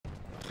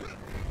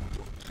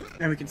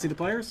And we can see the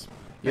players.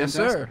 Yes,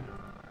 Fantastic. sir.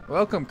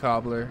 Welcome,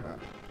 Cobbler.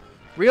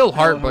 Real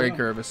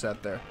heartbreaker of a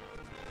set there.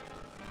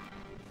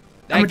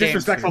 I'm a That game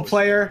disrespectful was-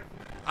 player.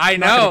 I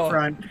Not gonna know.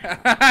 front.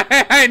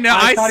 I know.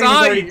 I thought he saw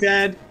was already you.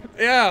 dead.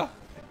 Yeah.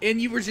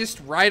 And you were just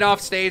right off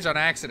stage on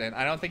accident.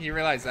 I don't think you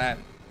realized that.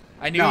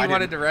 I knew No, you I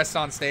wanted didn't. to rest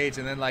on stage,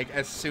 and then, like,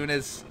 as soon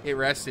as it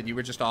rested, you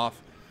were just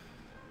off.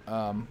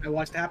 I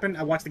watched it happen.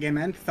 I watched the game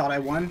end. Thought I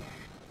won.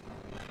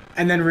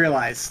 And then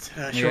realized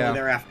shortly Yeah.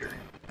 thereafter.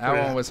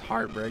 That one was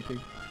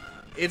heartbreaking.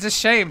 It's a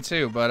shame,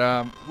 too,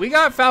 but we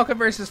got Falcon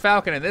versus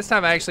Falcon, and this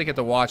time I actually get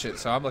to watch it,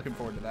 so I'm looking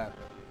forward to that.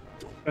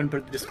 Go and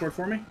put the Discord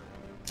for me.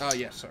 Oh,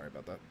 yeah, sorry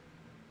about that.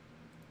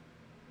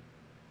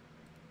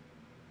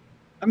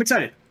 I'm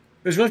excited.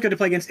 It was really good to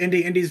play against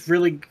Indy. Indy's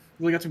really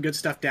got some good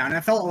stuff down. And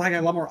I felt like I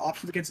had a lot more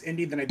options against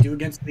Indy than I do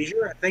against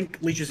Leazure. I think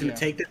Leisure's going to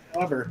take this.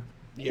 However,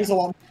 he's a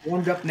lot more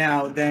warmed up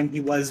now than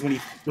he was when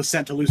he was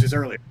sent to losers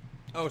earlier.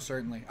 Oh,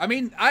 certainly. I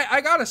mean,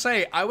 I gotta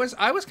say, I was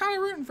kind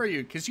of rooting for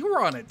you because you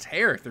were on a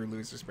tear through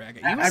losers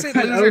bracket. You was in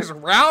losers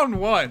round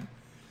 1,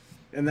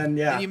 and then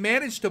and you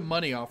managed to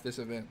money off this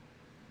event.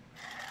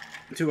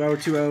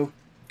 2-0, 2-0,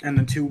 and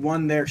then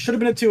 2-1 there. Should have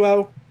been a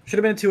 2-0. Should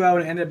have been a 2-0,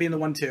 and it ended up being the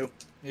 1-2.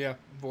 Yeah,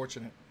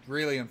 unfortunate.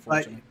 Really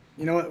unfortunate. But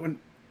you know what?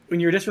 When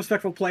you're a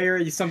disrespectful player,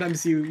 you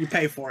sometimes you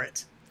pay for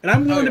it, and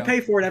I'm willing to pay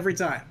for it every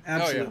time.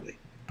 Absolutely.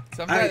 Oh, yeah.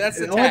 Sometimes that's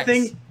the only tax.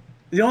 thing.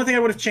 The only thing I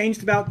would have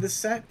changed about this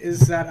set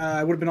is that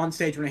I would have been on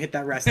stage when I hit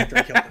that rest after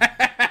I killed him.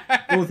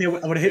 The only thing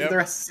I would have hit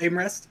the same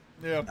rest.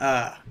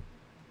 Yeah.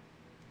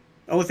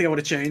 Only thing I would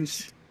have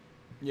changed.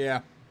 Yeah.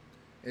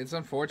 It's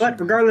unfortunate. But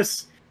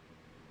regardless,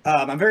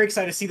 I'm very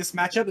excited to see this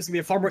matchup. It's gonna be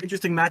a far more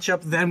interesting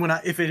matchup than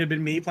if it had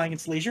been me playing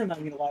against Leazure. I'm not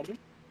gonna lie to you.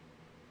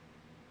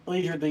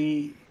 Leazure,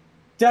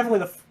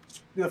 definitely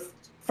the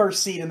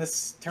first seed in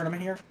this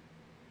tournament here.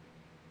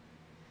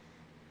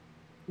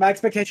 My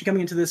expectation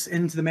coming into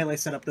the melee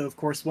setup, though, of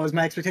course, was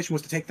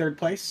to take third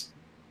place.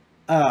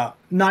 Not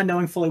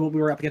knowing fully what we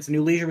were up against. I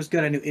knew Leazure was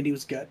good. I knew Indy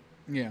was good.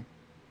 Yeah.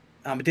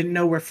 I didn't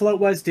know where Float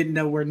was. Didn't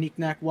know where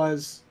Knack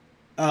was.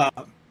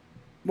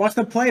 Watched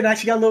them play and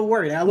actually got a little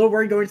worried. I got a little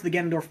worried going into the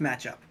Ganondorf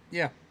matchup.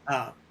 Yeah.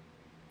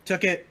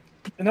 Took it.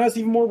 And then I was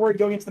even more worried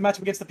going into the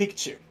matchup against the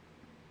Pikachu.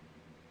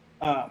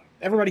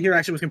 Everybody here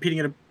actually was competing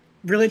at a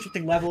really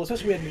interesting level.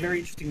 Especially we had a very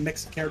interesting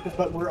mix of characters,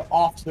 but we're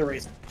off to the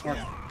races.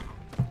 Yeah.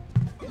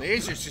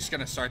 Leazure's just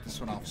going to start this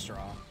one off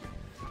strong.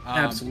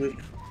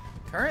 Absolutely.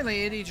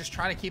 Currently, Indy just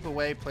trying to keep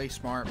away, play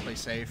smart, play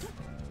safe.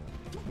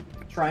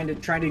 Trying to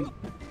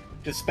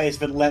just space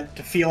but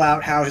to feel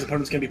out how his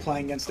opponent's going to be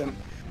playing against him.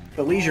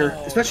 But Leazure,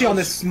 especially on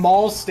this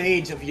small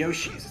stage of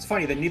Yoshi's, it's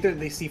funny that neither of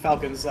these Sea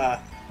Falcons,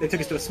 they took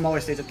us to a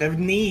smaller stage at their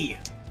knee.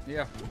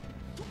 Yeah.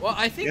 Well,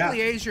 I think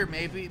Leazure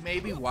may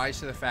be wise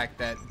to the fact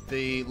that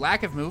the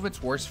lack of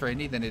movement's worse for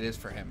Indy than it is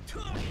for him.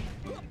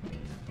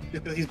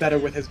 Because he's better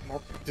with his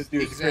more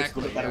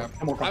Exactly. better,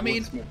 more I mean,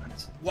 with his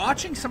movements.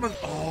 Watching some of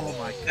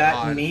my god,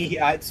 that knee,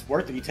 it's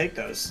worth it. You take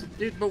those,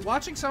 dude. But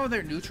watching some of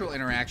their neutral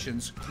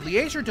interactions,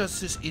 Leazure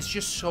is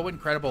just so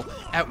incredible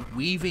at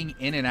weaving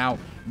in and out,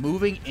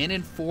 moving in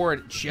and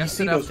forward just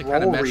enough to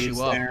kind of mess you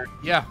up. There.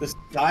 Yeah. The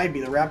side B,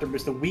 the Raptor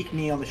Boost, the weak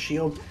knee on the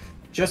shield.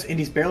 Just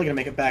Indy's barely gonna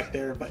make it back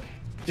there, but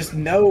just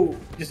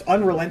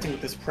unrelenting with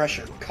this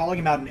pressure, calling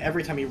him out, and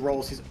every time he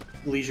rolls,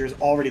 Leazure is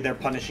already there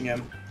punishing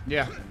him.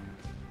 Yeah.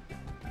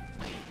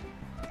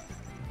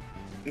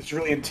 It's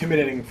really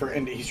intimidating for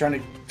Indy. He's trying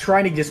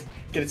to just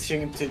get his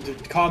team to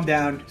calm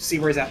down, see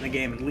where he's at in the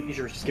game, and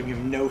Leazure is just giving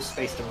him no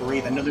space to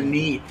breathe. Another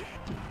knee.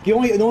 The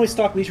only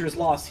stock Leazure has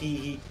lost,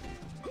 he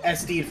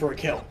SD'd for a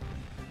kill.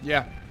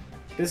 Yeah.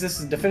 This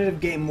is a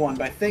definitive game 1,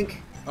 but I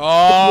think.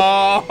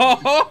 Oh,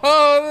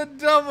 the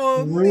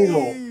double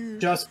brutal. knee.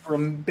 Just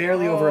from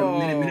barely over a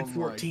minute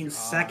 14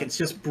 seconds.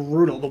 Just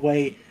brutal the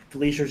way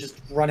Leazure is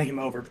just running him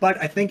over.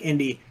 But I think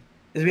Indy,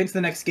 as we get into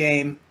the next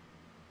game,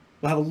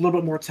 we'll have a little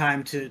bit more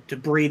time to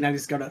breathe, and I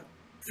just gotta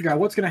figure out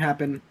what's gonna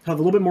happen. He'll have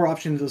a little bit more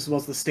options as well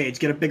as the stage.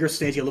 Get a bigger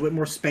stage, get a little bit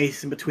more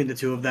space in between the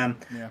two of them.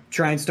 Yeah.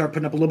 Try and start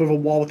putting up a little bit of a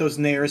wall with those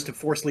nairs to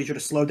force Leazure to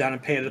slow down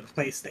and pay at a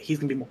place that he's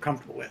gonna be more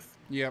comfortable with.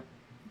 Yep.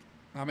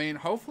 I mean,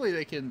 hopefully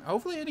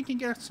Indy can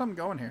get something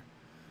going here.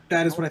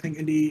 That is what I think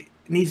Indy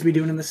needs to be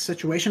doing in this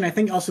situation. I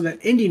think also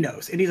that Indy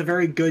knows. Indy's a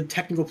very good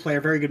technical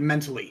player, very good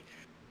mentally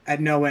at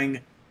knowing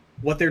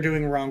what they're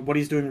doing wrong, what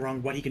he's doing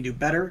wrong, what he can do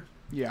better.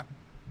 Yeah.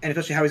 And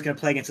especially how he's going to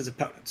play against his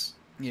opponents.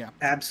 Yeah.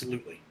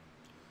 Absolutely.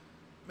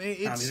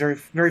 It's he's very,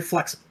 very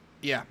flexible.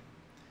 Yeah.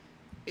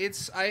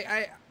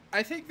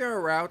 I think there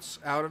are routes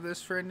out of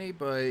this for Indy,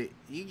 but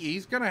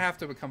he's going to have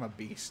to become a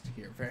beast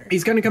here.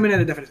 He's going to come in at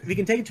a deficit. If he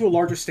can take it to a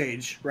larger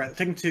stage, right?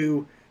 Take him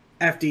to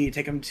FD,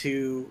 take him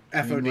to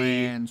FOD.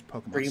 Dreamlands,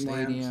 Pokemon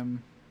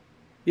Stadium.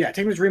 Yeah,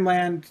 take him to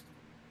Dreamland,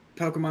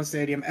 Pokemon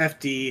Stadium,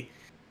 FD.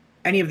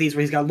 Any of these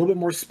where he's got a little bit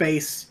more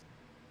space.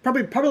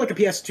 Probably like a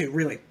PS2,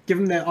 really. Give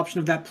him the option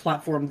of that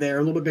platform there, a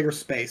little bit bigger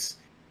space.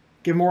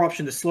 Give him more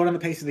option to slow down the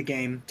pace of the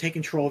game, take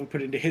control and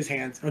put it into his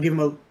hands, and I'll give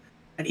him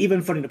an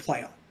even footing to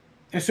play on.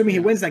 And assuming he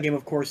wins that game,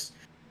 of course,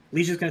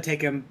 Leisure's going to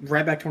take him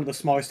right back to one of the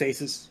smaller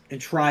stages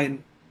and try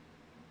and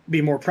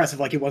be more impressive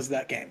like he was in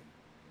that game.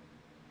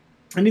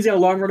 And he's got a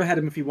long road ahead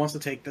of him if he wants to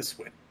take this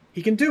win.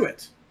 He can do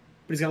it,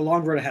 but he's got a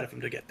long road ahead of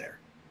him to get there.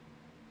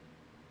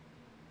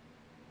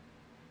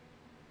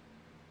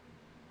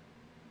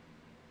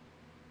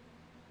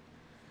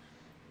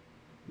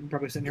 I'm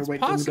probably sitting here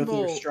waiting for them to go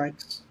through their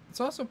strikes. It's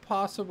also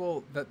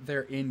possible that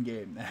they're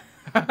in-game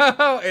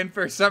now. And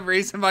for some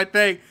reason, my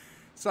thing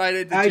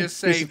decided to just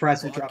say, I'd be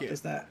surprised if dropped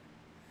as that.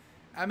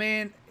 I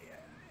mean,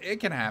 it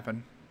can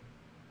happen.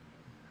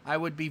 I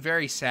would be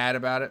very sad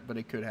about it, but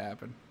it could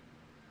happen.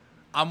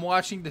 I'm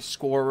watching the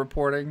score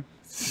reporting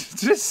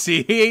to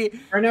see.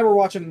 Right now we're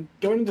watching,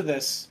 going into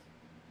this,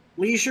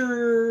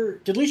 Leazure,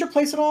 did Leazure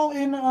place it all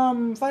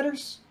in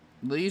Fighters?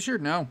 Leazure?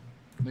 No.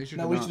 Leazure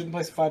didn't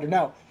place a Fighter,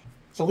 no.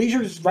 So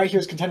Leazure is right here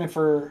is contending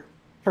for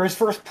his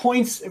first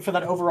points for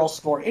that overall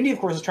score. Indy, of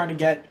course, is trying to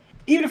get,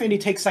 even if Indy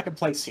takes second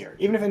place here,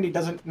 even if Indy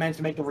doesn't manage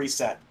to make the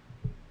reset,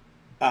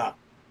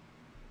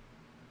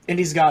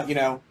 Indy's got, you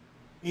know,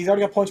 he's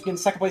already got points being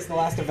second place in the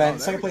last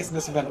event. Second place in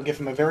this event will give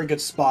him a very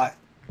good spot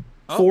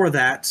for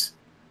that.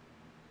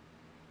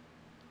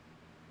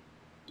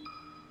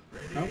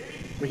 Oh,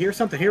 we hear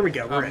something. Here we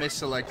go. We're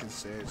misselected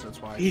stage,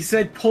 that's why. He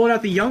said, pulling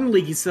out the Young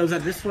League, he says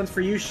that this one's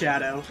for you,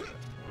 Shadow.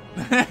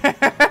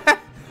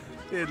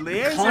 Dude,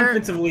 Leazure.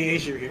 Confidence of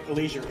Leazure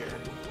here.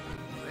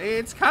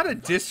 It's kind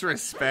of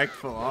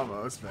disrespectful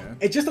almost, man.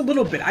 It's just a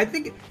little bit. I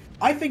think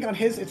on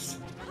his, it's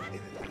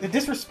the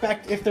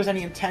disrespect, if there's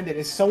any intended,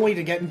 is solely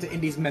to get into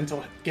Indy's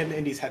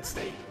head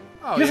state.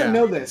 Oh, he doesn't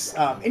know this.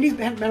 Indy's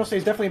mental state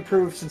has definitely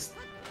improved since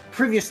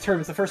previous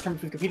terms, the first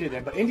terms we've competed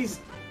in. But Indy's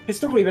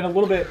historically been a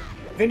little bit.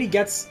 If Indy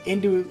gets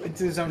into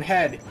his own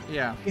head,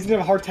 he's gonna have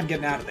a hard time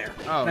getting out of there.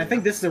 And I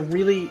think this is a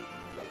really,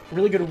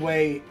 really good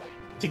way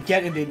to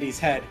get into Indy's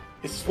head.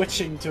 Is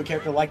switching to a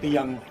character like the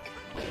Young Link.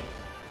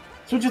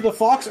 Switching to the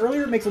Fox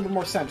earlier makes a little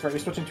more sense, right? You're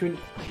switching to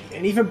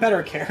an even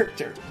better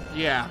character.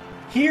 Yeah.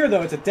 Here,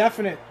 though, it's a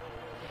definite.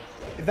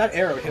 If that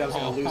arrow hit, I was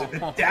going to lose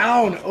it. But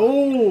down!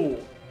 Oh!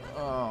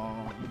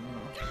 Oh.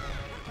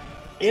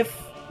 If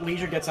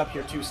Leazure gets up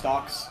here 2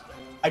 stocks,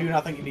 I do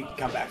not think Indy can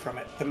come back from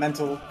it.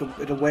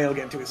 The way will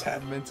get into his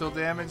head. Mental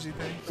damage, you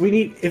think?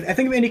 I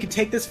think if Indy can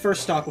take this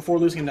first stock before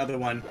losing another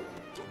one,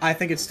 I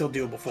think it's still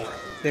doable for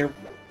him.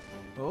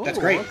 That's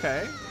great.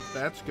 Okay.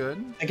 That's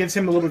good. It gives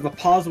him a little bit of a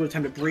pause, a little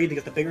time to breathe, to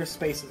get the bigger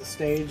space of the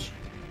stage.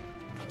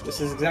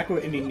 This is exactly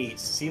what Indy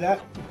needs. See that?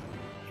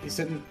 He's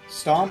hitting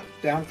stomp,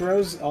 down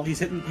throws. Oh, he's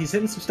hitting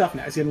some stuff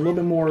now. He's getting a little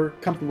bit more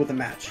comfortable with the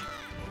match.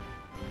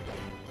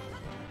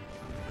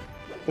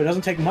 But it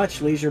doesn't take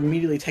much. Leazure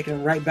immediately taking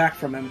it right back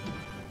from him.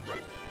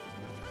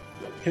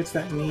 Hits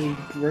that knee.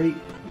 Great.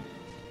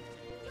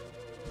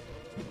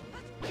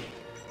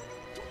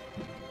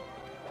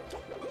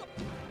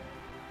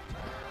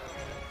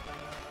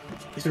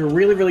 He's done a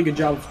really, really good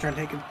job of trying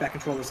to take back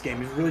control of this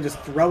game. He's really just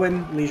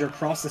throwing Leazure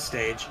across the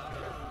stage.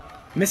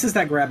 Misses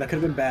that grab. That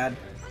could have been bad.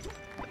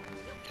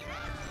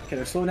 Okay,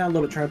 they're slowing down a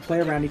little bit, trying to play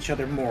around each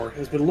other more.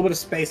 There's been a little bit of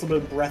space, a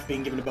little bit of breath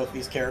being given to both of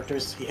these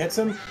characters. He hits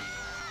him.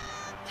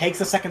 Takes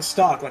the second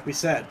stock, like we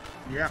said.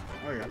 Yeah.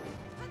 Oh, yeah.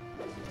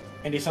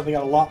 And he's suddenly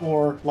got a lot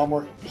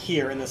more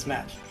here in this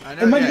match. I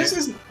know, and mind, this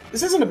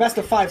isn't a best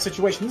of 5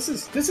 situation. This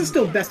is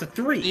still best of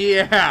 3.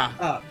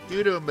 Yeah.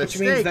 Due to a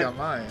mistake on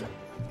mine.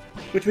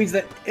 Which means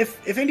that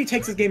if Indy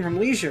takes this game from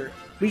Leazure,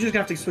 Leisure's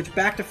gonna have to switch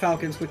back to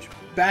Falcon, switch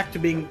back to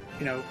being,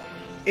 you know,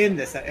 in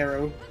this. That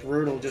arrow,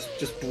 brutal,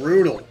 just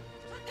brutal.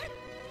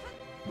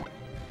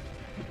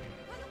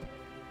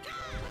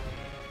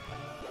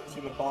 See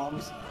the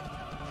bombs?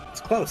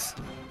 It's close.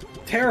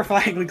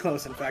 Terrifyingly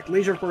close, in fact.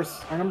 Leazure, of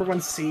course, our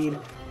 #1 seed.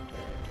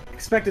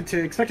 Expected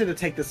to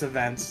take this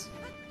event.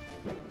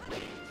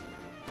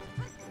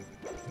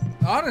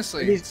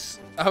 Honestly,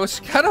 I was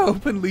kind of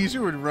hoping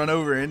Leazure would run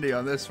over Indy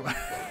on this one.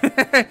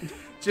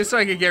 Just so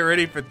I could get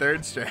ready for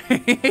third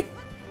strike.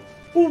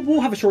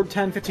 We'll have a short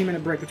 10-15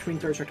 minute break between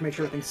third strike to make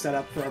sure everything's set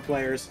up for our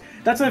players.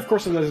 That's, of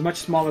course, there's a much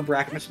smaller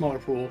bracket, much smaller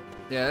pool.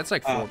 Yeah, that's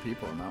like 4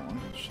 people in that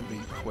one. It should be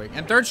quick.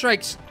 And third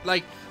strike's,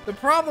 like, the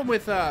problem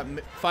with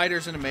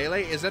fighters in a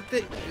melee is that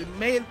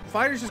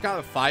fighters has got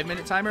a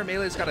 5-minute timer,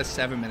 melee's got a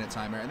 7-minute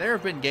timer. And there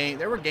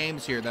were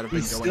games here that have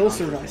been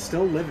going on.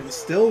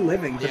 Still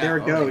living, but there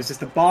it goes.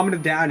 Just a bombing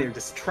it down here,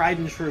 just tried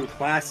and true,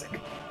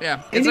 classic.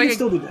 Yeah. And you can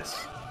still do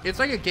this. It's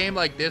like a game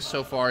like this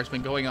so far has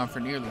been going on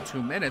for nearly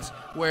 2 minutes,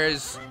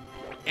 whereas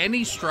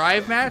any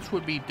Strive match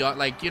would be done,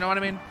 like, you know what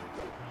I mean?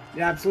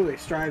 Yeah, absolutely.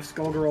 Strive,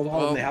 Skullgirls,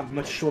 all of them, they have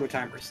much shorter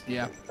timers.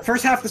 Yeah. The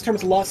first half of this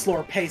tournament's a lot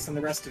slower pace than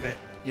the rest of it.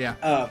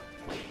 Yeah.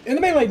 In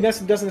the melee,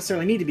 doesn't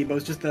necessarily need to be, but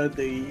it's just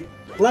the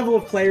level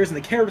of players and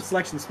the character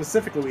selection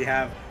specifically we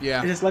have.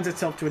 Yeah. It just lends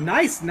itself to a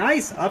nice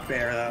up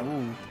air, though.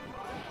 Ooh.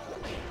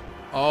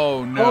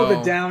 Oh, no. Oh,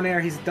 the down air.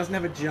 He doesn't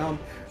have a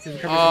jump.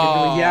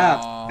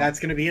 Yeah, that's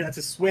going to be it. That's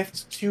a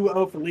swift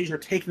 2-0 for Leazure,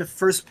 taking the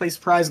first place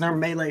prize in our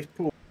melee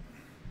pool.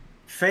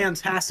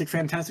 Fantastic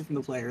from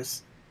the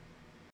players.